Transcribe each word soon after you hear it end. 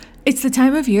It's the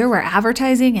time of year where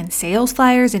advertising and sales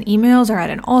flyers and emails are at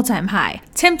an all-time high,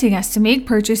 tempting us to make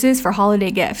purchases for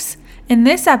holiday gifts. In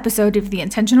this episode of the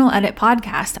Intentional Edit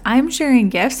podcast, I'm sharing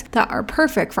gifts that are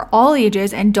perfect for all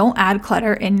ages and don't add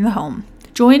clutter in the home.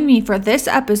 Join me for this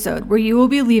episode where you will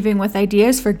be leaving with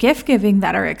ideas for gift giving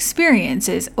that are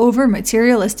experiences over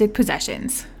materialistic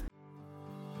possessions.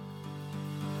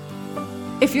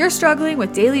 If you're struggling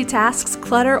with daily tasks,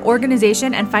 clutter,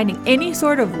 organization, and finding any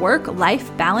sort of work-life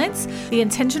balance, the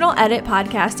Intentional Edit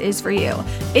podcast is for you.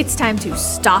 It's time to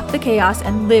stop the chaos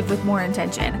and live with more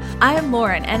intention. I am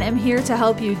Lauren, and I'm here to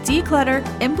help you declutter,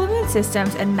 implement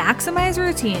systems, and maximize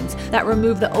routines that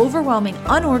remove the overwhelming,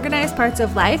 unorganized parts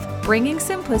of life, bringing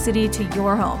simplicity to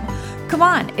your home. Come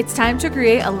on, it's time to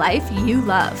create a life you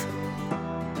love.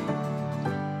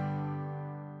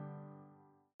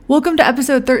 Welcome to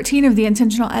episode 13 of the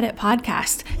Intentional Edit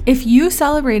podcast. If you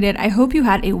celebrated, I hope you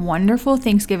had a wonderful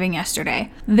Thanksgiving yesterday.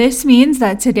 This means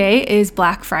that today is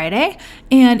Black Friday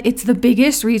and it's the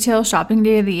biggest retail shopping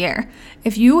day of the year.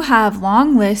 If you have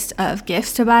long list of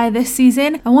gifts to buy this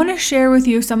season, I want to share with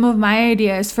you some of my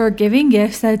ideas for giving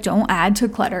gifts that don't add to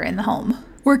clutter in the home.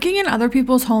 Working in other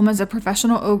people's home as a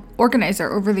professional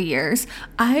organizer over the years,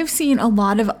 I've seen a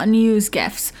lot of unused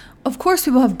gifts. Of course,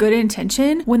 people have good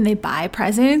intention when they buy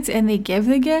presents and they give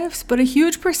the gifts, but a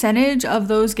huge percentage of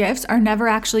those gifts are never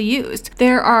actually used.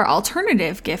 There are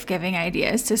alternative gift giving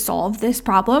ideas to solve this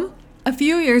problem. A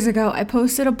few years ago, I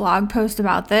posted a blog post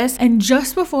about this, and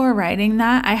just before writing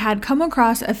that, I had come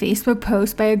across a Facebook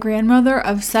post by a grandmother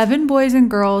of 7 boys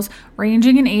and girls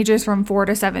ranging in ages from 4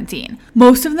 to 17.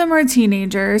 Most of them were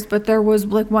teenagers, but there was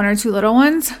like 1 or 2 little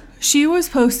ones. She was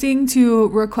posting to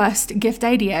request gift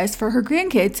ideas for her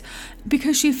grandkids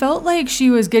because she felt like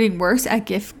she was getting worse at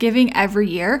gift giving every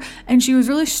year and she was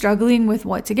really struggling with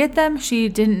what to get them. She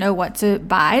didn't know what to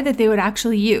buy that they would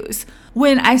actually use.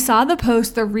 When I saw the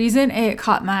post, the reason it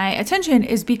caught my attention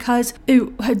is because it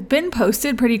had been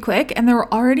posted pretty quick and there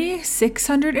were already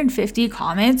 650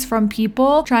 comments from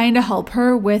people trying to help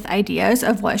her with ideas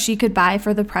of what she could buy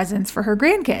for the presents for her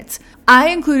grandkids. I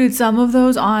included some of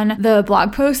those on the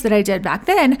blog post that I did back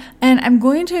then, and I'm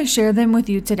going to share them with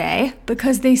you today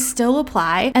because they still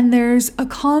apply, and there's a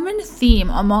common theme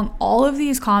among all of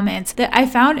these comments that I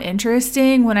found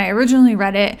interesting when I originally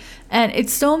read it, and it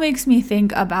still makes me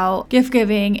think about gift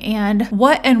giving and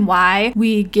what and why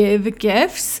we give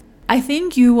gifts. I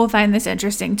think you will find this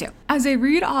interesting too. As I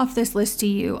read off this list to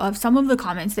you of some of the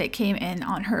comments that came in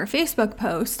on her Facebook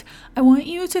post, I want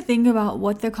you to think about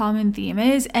what the common theme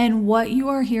is and what you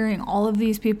are hearing all of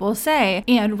these people say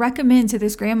and recommend to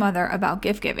this grandmother about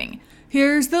gift giving.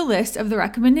 Here's the list of the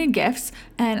recommended gifts,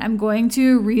 and I'm going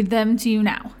to read them to you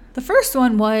now. The first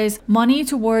one was money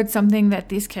towards something that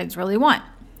these kids really want.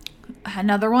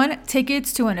 Another one,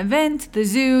 tickets to an event, the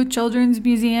zoo, children's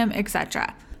museum,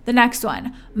 etc. The next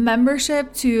one,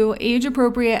 membership to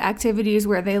age-appropriate activities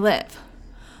where they live.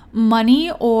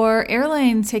 Money or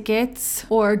airline tickets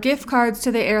or gift cards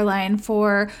to the airline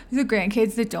for the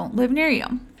grandkids that don't live near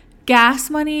you.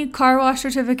 Gas money, car wash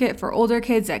certificate for older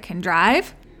kids that can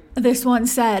drive. This one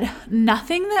said,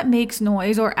 nothing that makes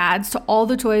noise or adds to all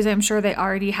the toys I'm sure they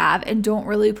already have and don't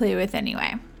really play with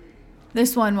anyway.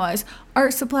 This one was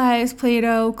art supplies,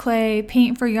 Play-Doh, clay,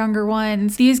 paint for younger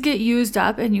ones. These get used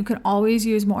up and you can always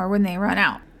use more when they run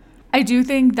out. I do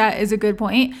think that is a good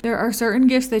point. There are certain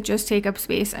gifts that just take up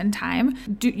space and time,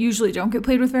 usually don't get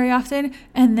played with very often.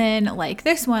 And then like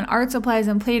this one, art supplies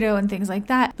and Play-Doh and things like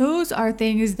that, those are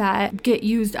things that get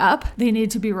used up. They need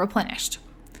to be replenished.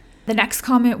 The next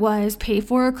comment was pay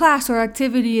for a class or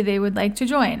activity they would like to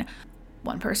join.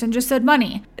 One person just said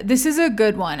money. This is a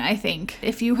good one, I think.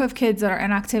 If you have kids that are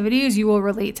in activities, you will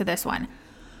relate to this one.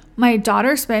 My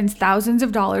daughter spends thousands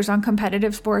of dollars on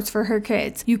competitive sports for her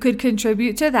kids. You could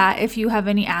contribute to that if you have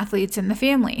any athletes in the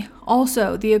family.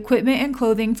 Also, the equipment and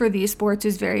clothing for these sports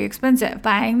is very expensive.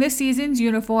 Buying this season's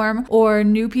uniform or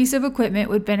new piece of equipment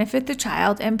would benefit the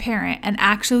child and parent and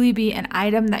actually be an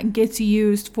item that gets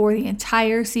used for the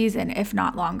entire season, if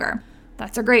not longer.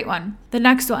 That's a great one. The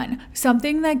next one,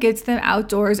 something that gets them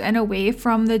outdoors and away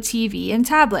from the TV and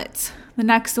tablets. The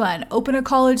next one, open a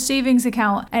college savings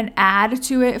account and add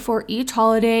to it for each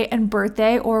holiday and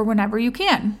birthday or whenever you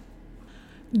can.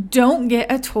 Don't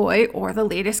get a toy or the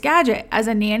latest gadget. As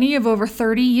a nanny of over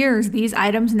 30 years, these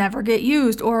items never get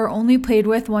used or are only played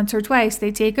with once or twice.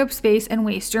 They take up space and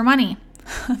waste your money.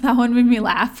 That one made me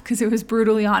laugh because it was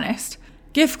brutally honest.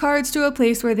 Gift cards to a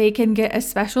place where they can get a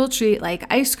special treat like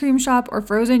ice cream shop or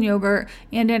frozen yogurt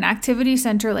and an activity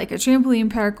center like a trampoline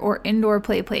park or indoor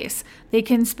play place. They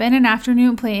can spend an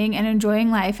afternoon playing and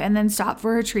enjoying life and then stop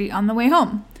for a treat on the way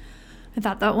home. I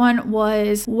thought that one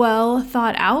was well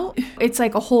thought out. It's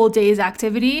like a whole day's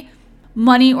activity.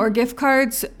 Money or gift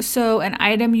cards, so an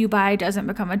item you buy doesn't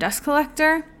become a dust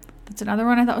collector. That's another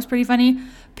one I thought was pretty funny.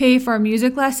 Pay for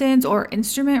music lessons or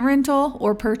instrument rental,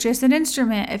 or purchase an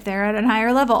instrument if they're at a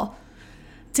higher level.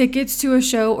 Tickets to a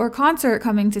show or concert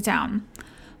coming to town.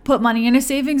 Put money in a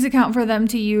savings account for them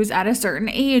to use at a certain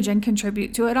age and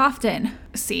contribute to it often.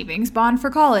 Savings bond for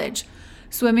college.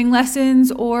 Swimming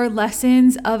lessons or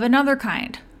lessons of another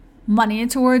kind. Money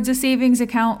towards a savings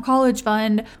account, college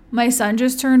fund. My son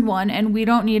just turned 1 and we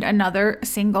don't need another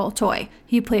single toy.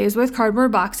 He plays with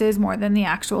cardboard boxes more than the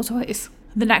actual toys.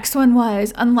 The next one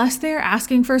was, unless they're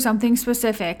asking for something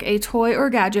specific, a toy or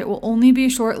gadget will only be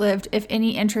short-lived if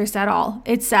any interest at all.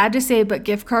 It's sad to say, but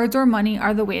gift cards or money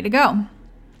are the way to go.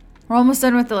 We're almost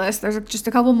done with the list. There's just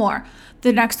a couple more.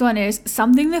 The next one is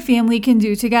something the family can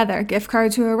do together. Gift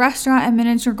card to a restaurant, a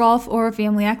miniature golf, or a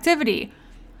family activity.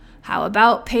 How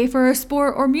about pay for a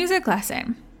sport or music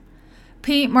lesson?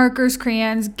 Paint, markers,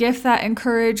 crayons, gift that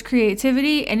encourage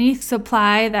creativity, any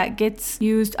supply that gets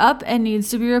used up and needs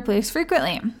to be replaced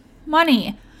frequently.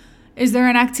 Money. Is there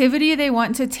an activity they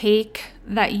want to take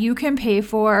that you can pay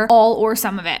for all or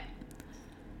some of it?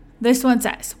 This one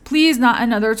says, please not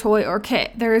another toy or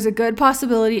kit. There is a good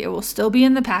possibility it will still be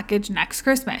in the package next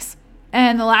Christmas.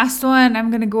 And the last one I'm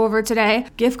going to go over today,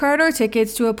 gift card or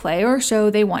tickets to a play or show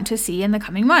they want to see in the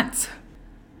coming months.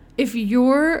 If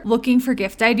you're looking for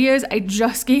gift ideas, I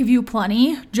just gave you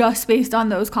plenty just based on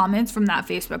those comments from that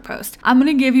Facebook post. I'm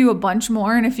going to give you a bunch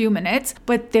more in a few minutes,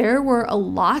 but there were a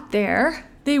lot there.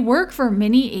 They work for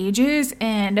many ages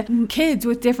and kids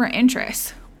with different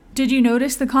interests. Did you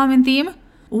notice the common theme?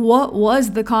 What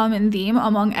was the common theme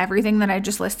among everything that I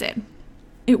just listed?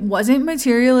 It wasn't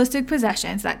materialistic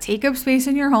possessions that take up space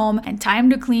in your home and time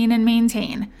to clean and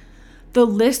maintain. The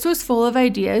list was full of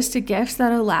ideas to gifts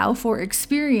that allow for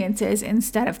experiences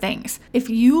instead of things. If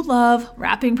you love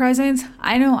wrapping presents,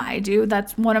 I know I do.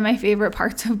 That's one of my favorite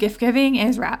parts of gift giving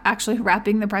is actually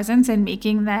wrapping the presents and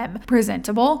making them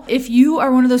presentable. If you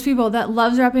are one of those people that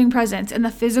loves wrapping presents and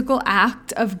the physical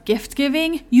act of gift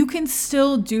giving, you can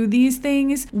still do these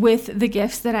things with the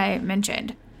gifts that I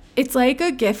mentioned. It's like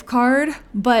a gift card,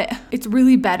 but it's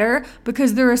really better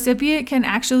because the recipient can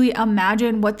actually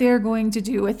imagine what they're going to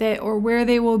do with it or where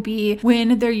they will be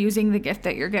when they're using the gift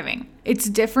that you're giving. It's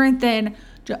different than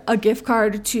a gift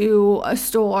card to a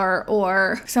store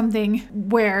or something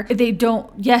where they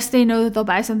know that they'll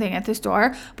buy something at the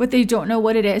store, but they don't know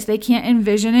what it is. They can't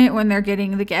envision it when they're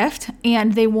getting the gift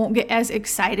and they won't get as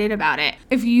excited about it.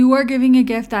 If you are giving a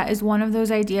gift that is one of those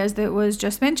ideas that was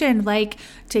just mentioned, like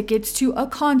tickets to a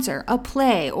concert, a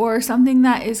play, or something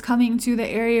that is coming to the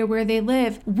area where they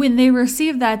live, when they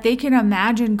receive that, they can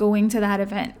imagine going to that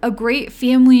event. A great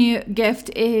family gift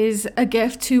is a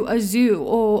gift to a zoo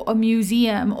or a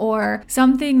museum, or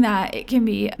something that it can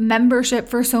be membership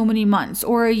for so many months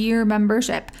or a year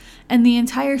membership, and the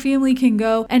entire family can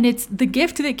go, and it's the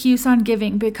gift that keeps on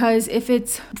giving, because if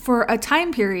it's for a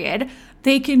time period,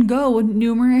 they can go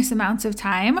numerous amounts of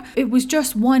time. It was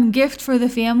just one gift for the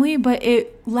family, but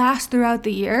it lasts throughout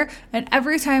the year. And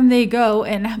every time they go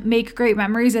and make great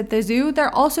memories at the zoo,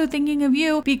 they're also thinking of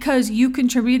you because you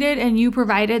contributed and you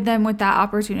provided them with that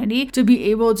opportunity to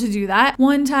be able to do that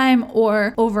one time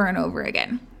or over and over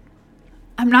again.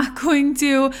 I'm not going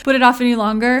to put it off any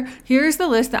longer. Here's the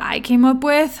list that I came up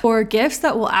with for gifts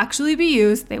that will actually be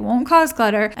used, they won't cause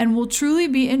clutter, and will truly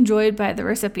be enjoyed by the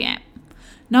recipient.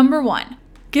 Number 1,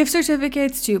 gift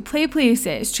certificates to play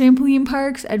places, trampoline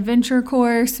parks, adventure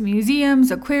course, museums,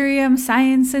 aquarium,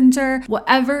 science center,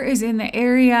 whatever is in the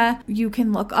area. You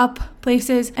can look up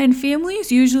places, and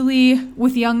families usually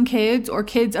with young kids or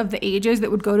kids of the ages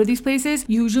that would go to these places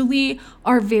usually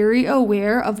are very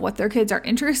aware of what their kids are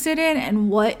interested in and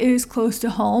what is close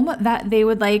to home that they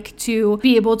would like to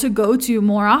be able to go to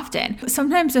more often.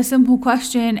 Sometimes a simple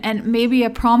question and maybe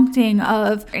a prompting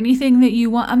of anything that you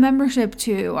want a membership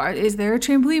to, or is there a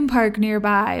trampoline park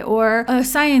nearby, or a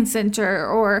science center,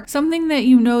 or something that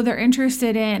you know they're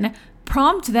interested in.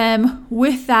 Prompt them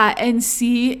with that and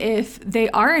see if they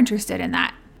are interested in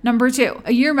that. Number 2,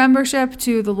 a year membership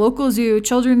to the local zoo,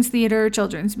 children's theater,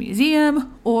 children's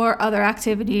museum, or other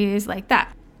activities like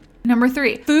that. Number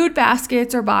 3, food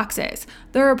baskets or boxes.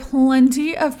 There are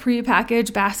plenty of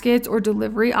prepackaged baskets or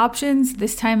delivery options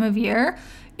this time of year.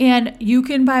 And you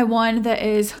can buy one that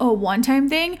is a one-time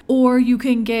thing, or you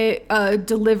can get a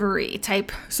delivery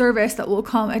type service that will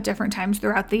come at different times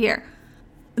throughout the year.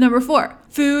 Number 4,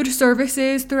 food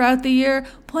services throughout the year.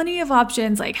 Plenty of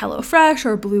options like HelloFresh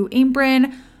or Blue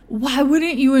Apron. why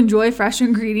wouldn't you enjoy fresh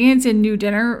ingredients and new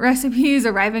dinner recipes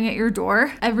arriving at your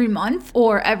door every month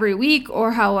or every week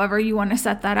or however you want to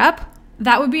set that up?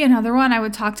 That would be another one I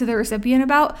would talk to the recipient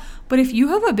about. But if you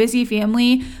have a busy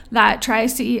family that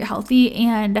tries to eat healthy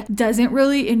and doesn't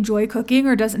really enjoy cooking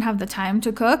or doesn't have the time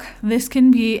to cook, this can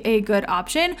be a good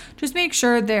option. Just make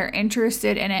sure they're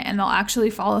interested in it and they'll actually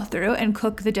follow through and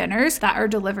cook the dinners that are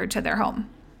delivered to their home.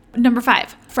 Number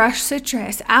 5, fresh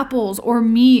citrus, apples, or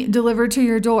meat delivered to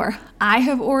your door. I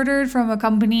have ordered from a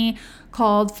company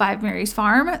called Five Mary's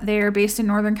Farm. They are based in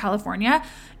Northern California.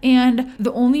 And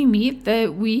the only meat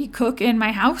that we cook in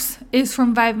my house is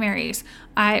from Five Mary's.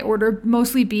 I order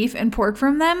mostly beef and pork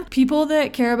from them. People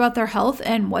that care about their health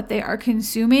and what they are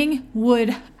consuming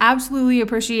would absolutely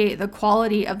appreciate the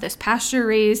quality of this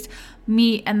pasture-raised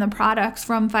meat and the products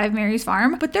from Five Mary's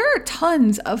Farm. But there are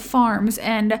tons of farms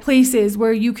and places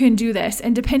where you can do this.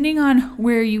 And depending on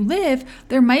where you live,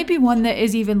 there might be one that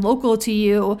is even local to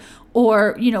you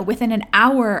or, within an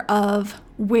hour of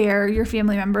where your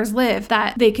family members live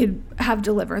that they could have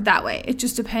delivered that way. It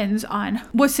just depends on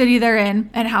what city they're in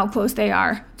and how close they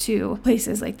are to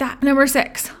places like that. Number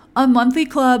 6, a monthly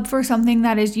club for something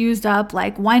that is used up,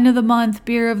 like wine of the month,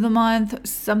 beer of the month,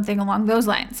 something along those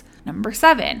lines. Number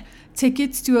 7,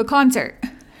 tickets to a concert.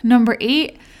 Number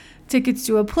 8, tickets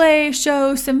to a play,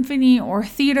 show, symphony, or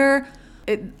theater.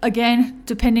 Again,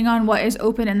 depending on what is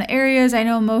open in the areas. I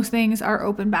know most things are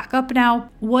open back up now.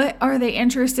 What are they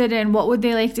interested in? What would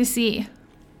they like to see?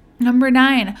 Number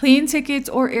 9, plane tickets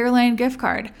or airline gift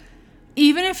card.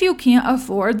 Even if you can't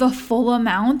afford the full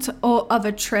amount of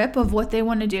a trip of what they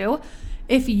want to do,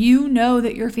 if you know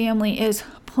that your family is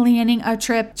planning a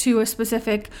trip to a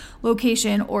specific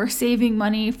location or saving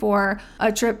money for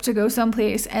a trip to go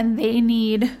someplace and they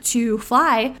need to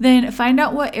fly, then find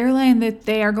out what airline that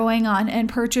they are going on and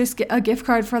purchase a gift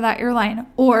card for that airline,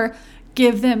 or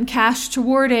give them cash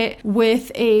toward it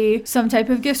with some type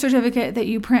of gift certificate that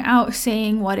you print out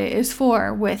saying what it is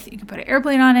for. You can put an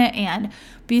airplane on it and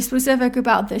be specific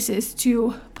about this is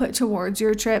to put towards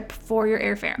your trip for your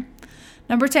airfare.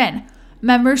 Number 10,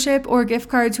 membership or gift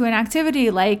card to an activity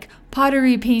like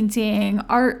pottery painting,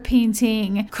 art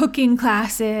painting, cooking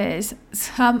classes,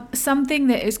 something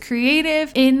that is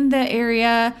creative in the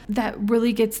area that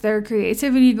really gets their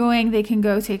creativity going. They can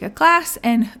go take a class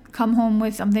and come home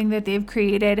with something that they've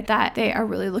created that they are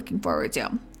really looking forward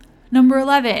to. Number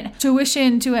 11,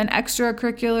 tuition to an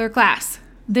extracurricular class.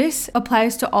 This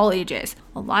applies to all ages.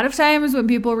 A lot of times when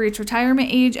people reach retirement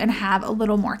age and have a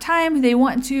little more time, they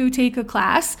want to take a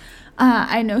class.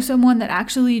 I know someone that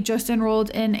actually just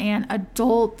enrolled in an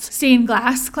adult stained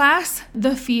glass class.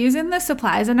 The fees and the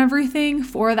supplies and everything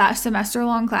for that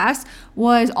semester-long class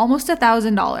was almost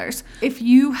 $1,000. If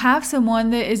you have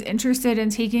someone that is interested in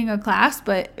taking a class,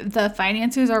 but the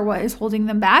finances are what is holding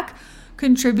them back,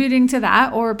 contributing to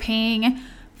that or paying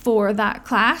for that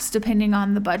class, depending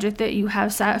on the budget that you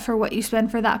have set for what you spend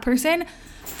for that person,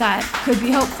 that could be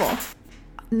helpful.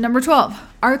 Number 12,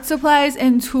 art supplies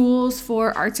and tools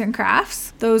for arts and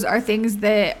crafts. Those are things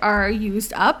that are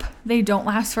used up. They don't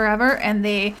last forever. And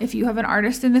if you have an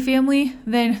artist in the family,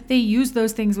 then they use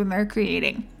those things when they're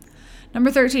creating.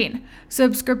 Number 13,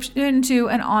 subscription to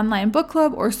an online book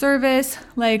club or service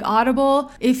like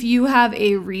Audible. If you have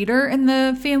a reader in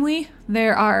the family,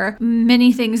 there are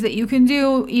many things that you can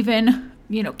do, even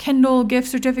Kindle gift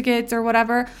certificates or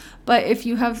whatever. But if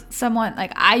you have someone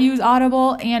like I use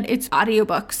Audible and it's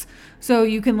audiobooks. So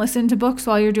you can listen to books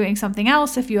while you're doing something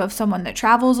else. If you have someone that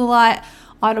travels a lot,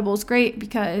 Audible's great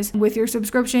because with your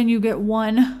subscription, you get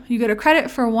a credit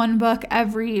for one book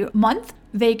every month.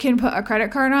 They can put a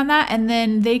credit card on that and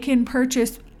then they can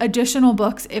purchase additional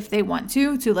books if they want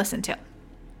to listen to.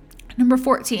 Number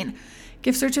 14,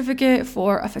 gift certificate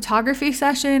for a photography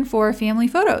session for family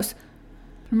photos.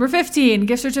 Number 15,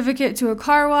 gift certificate to a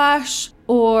car wash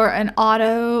or an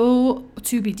auto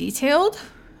to be detailed.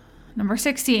 Number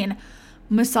 16,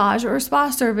 massage or spa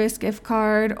service gift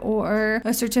card or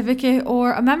a certificate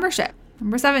or a membership.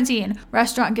 Number 17,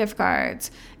 restaurant gift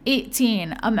cards.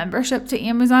 18, a membership to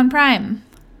Amazon Prime.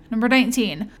 Number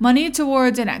 19, money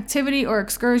towards an activity or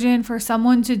excursion for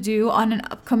someone to do on an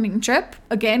upcoming trip.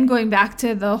 Again, going back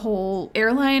to the whole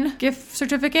airline gift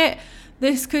certificate,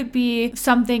 this could be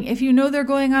something if you know they're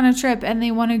going on a trip and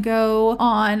they want to go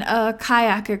on a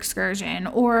kayak excursion,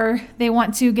 or they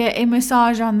want to get a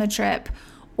massage on the trip,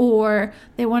 or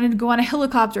they wanted to go on a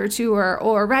helicopter tour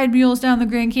or ride mules down the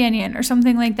Grand Canyon or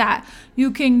something like that.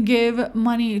 You can give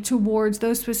money towards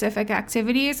those specific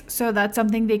activities, so that's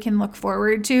something they can look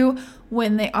forward to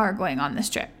when they are going on this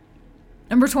trip.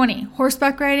 Number 20,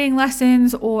 horseback riding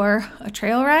lessons or a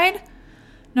trail ride.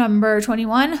 Number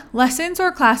 21, lessons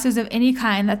or classes of any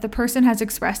kind that the person has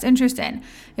expressed interest in.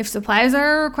 If supplies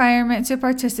are a requirement to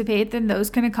participate, then those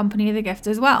can accompany the gift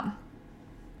as well.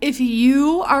 If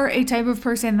you are a type of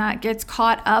person that gets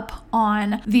caught up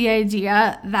on the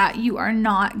idea that you are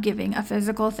not giving a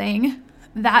physical thing,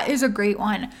 that is a great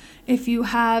one. If you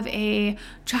have a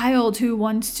child who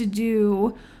wants to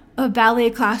do a ballet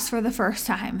class for the first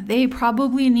time, they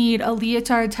probably need a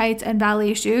leotard, tights, and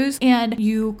ballet shoes. And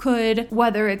you could,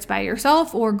 whether it's by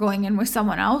yourself or going in with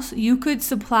someone else, you could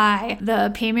supply the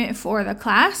payment for the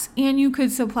class and you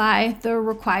could supply the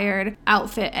required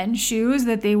outfit and shoes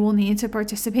that they will need to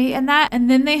participate in that.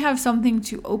 And then they have something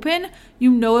to open.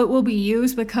 You know it will be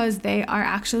used because they are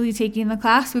actually taking the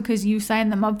class because you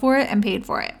signed them up for it and paid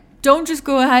for it. Don't just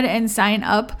go ahead and sign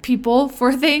up people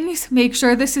for things. Make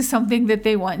sure this is something that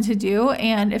they want to do.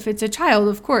 And if it's a child,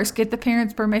 of course, get the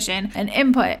parents' permission and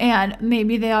input. And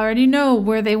maybe they already know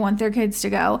where they want their kids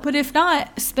to go. But if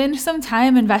not, spend some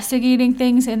time investigating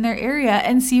things in their area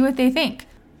and see what they think.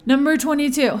 Number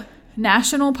 22,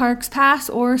 National Parks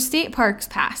Pass or State Parks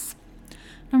Pass.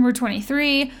 Number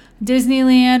 23,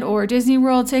 Disneyland or Disney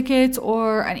World tickets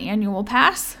or an annual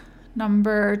pass.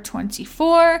 Number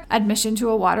 24, admission to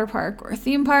a water park or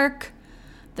theme park.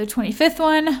 The 25th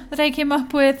one that I came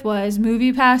up with was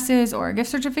movie passes or a gift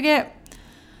certificate.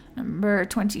 Number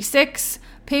 26,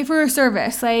 pay for a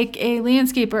service like a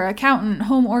landscaper, accountant,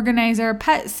 home organizer,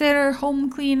 pet sitter, home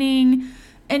cleaning,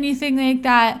 anything like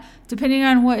that. Depending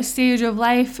on what stage of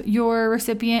life your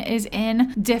recipient is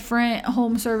in, different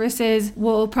home services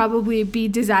will probably be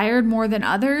desired more than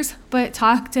others, but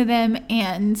talk to them,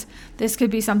 and this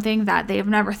could be something that they've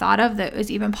never thought of that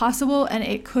is even possible, and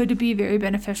it could be very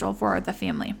beneficial for the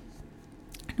family.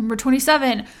 Number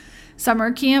 27,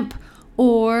 summer camp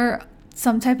or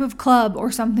some type of club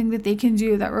or something that they can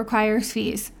do that requires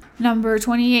fees. Number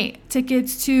 28,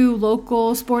 tickets to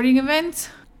local sporting events.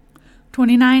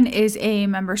 29 is a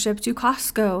membership to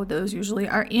Costco. Those usually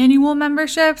are annual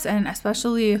memberships, and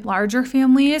especially larger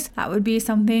families, that would be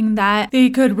something that they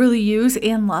could really use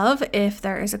and love if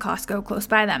there is a Costco close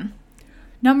by them.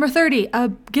 Number 30, a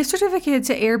gift certificate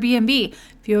to Airbnb.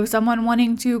 If you have someone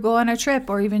wanting to go on a trip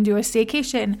or even do a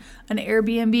staycation, an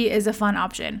Airbnb is a fun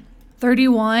option.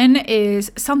 31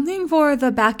 is something for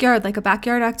the backyard, like a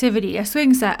backyard activity, a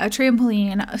swing set, a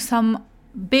trampoline, some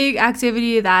big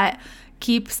activity that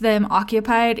keeps them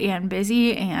occupied and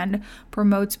busy and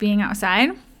promotes being outside.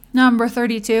 Number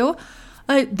 32,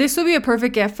 this would be a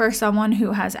perfect gift for someone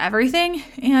who has everything,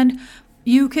 and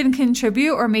you can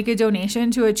contribute or make a donation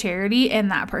to a charity in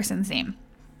that person's name.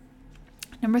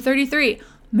 Number 33,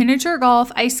 miniature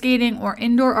golf, ice skating, or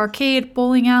indoor arcade,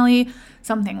 bowling alley,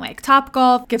 something like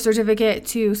Topgolf, gift certificate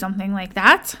to something like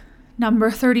that. Number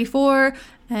 34,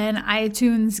 an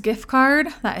iTunes gift card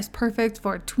that is perfect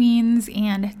for tweens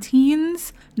and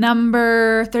teens.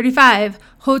 Number 35,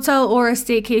 hotel or a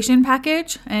staycation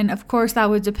package. And of course, that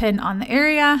would depend on the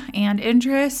area and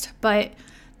interest, but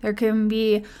there can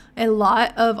be a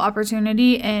lot of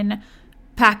opportunity in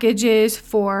packages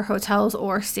for hotels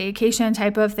or staycation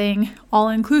type of thing, all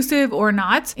inclusive or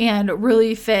not, and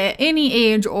really fit any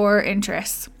age or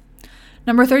interests.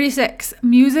 Number 36,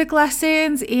 music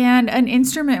lessons and an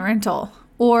instrument rental.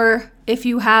 Or if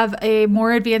you have a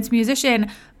more advanced musician,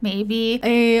 maybe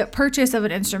a purchase of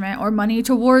an instrument or money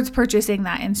towards purchasing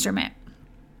that instrument.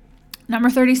 Number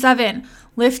 37,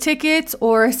 lift tickets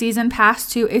or a season pass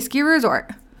to a ski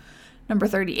resort. Number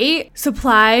 38,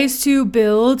 supplies to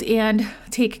build and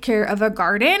take care of a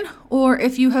garden. Or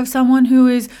if you have someone who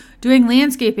is doing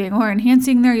landscaping or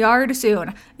enhancing their yard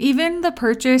soon, even the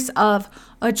purchase of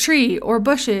a tree or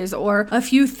bushes or a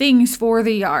few things for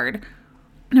the yard.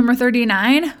 Number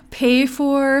 39, pay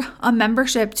for a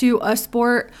membership to a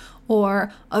sport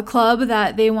or a club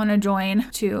that they want to join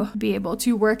to be able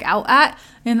to work out at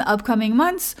in the upcoming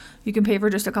months. You can pay for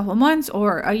just a couple months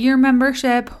or a year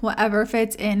membership, whatever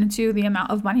fits into the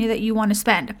amount of money that you want to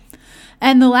spend.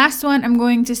 And the last one I'm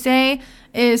going to say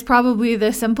is probably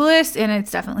the simplest, and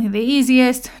it's definitely the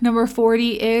easiest. Number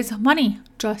 40 is money.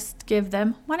 Just give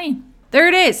them money. There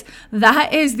it is.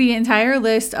 That is the entire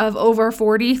list of over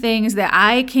 40 things that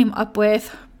I came up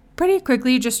with pretty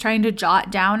quickly, just trying to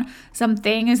jot down some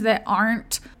things that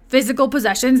aren't physical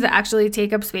possessions that actually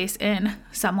take up space in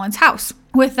someone's house.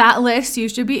 With that list, you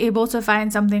should be able to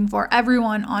find something for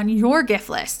everyone on your gift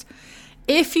list.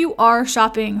 If you are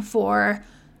shopping for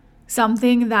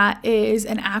something that is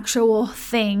an actual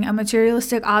thing, a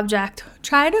materialistic object,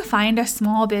 try to find a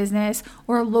small business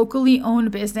or a locally owned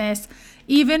business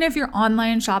Even if you're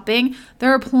online shopping,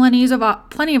 there are plenty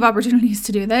of opportunities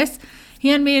to do this.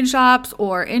 Handmade shops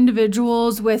or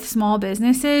individuals with small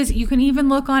businesses. You can even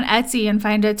look on Etsy and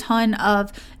find a ton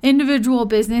of individual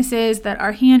businesses that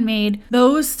are handmade.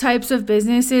 Those types of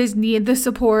businesses need the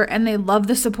support and they love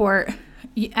the support.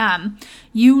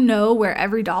 You know where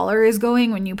every dollar is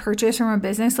going when you purchase from a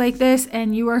business like this,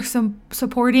 and you are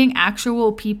supporting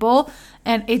actual people,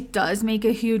 and it does make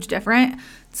a huge difference.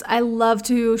 I love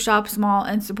to shop small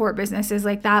and support businesses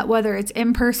like that, whether it's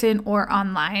in person or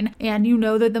online, and you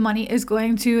know that the money is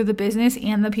going to the business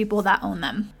and the people that own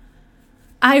them.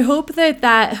 I hope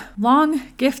that long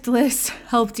gift list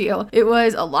helped you. It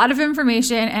was a lot of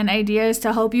information and ideas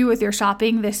to help you with your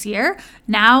shopping this year.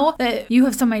 Now that you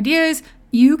have some ideas,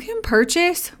 you can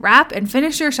purchase, wrap, and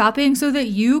finish your shopping so that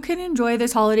you can enjoy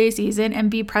this holiday season and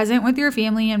be present with your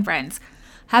family and friends.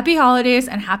 Happy holidays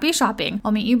and happy shopping.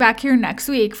 I'll meet you back here next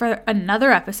week for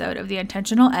another episode of the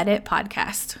Intentional Edit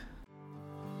podcast.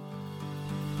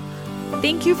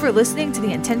 Thank you for listening to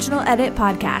the Intentional Edit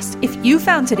podcast. If you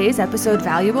found today's episode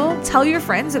valuable, tell your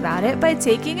friends about it by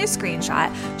taking a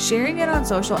screenshot, sharing it on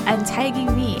social, and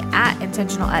tagging me at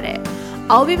Intentional Edit.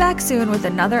 I'll be back soon with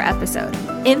another episode.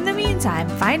 In the meantime,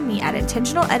 find me at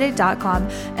intentionaledit.com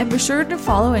and be sure to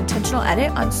follow Intentional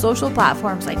Edit on social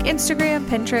platforms like Instagram,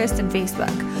 Pinterest, and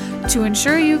Facebook. To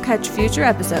ensure you catch future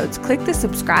episodes, click the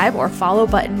subscribe or follow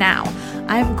button now.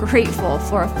 I'm grateful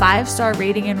for a 5-star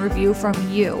rating and review from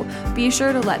you. Be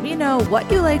sure to let me know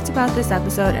what you liked about this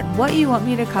episode and what you want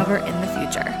me to cover in the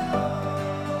future.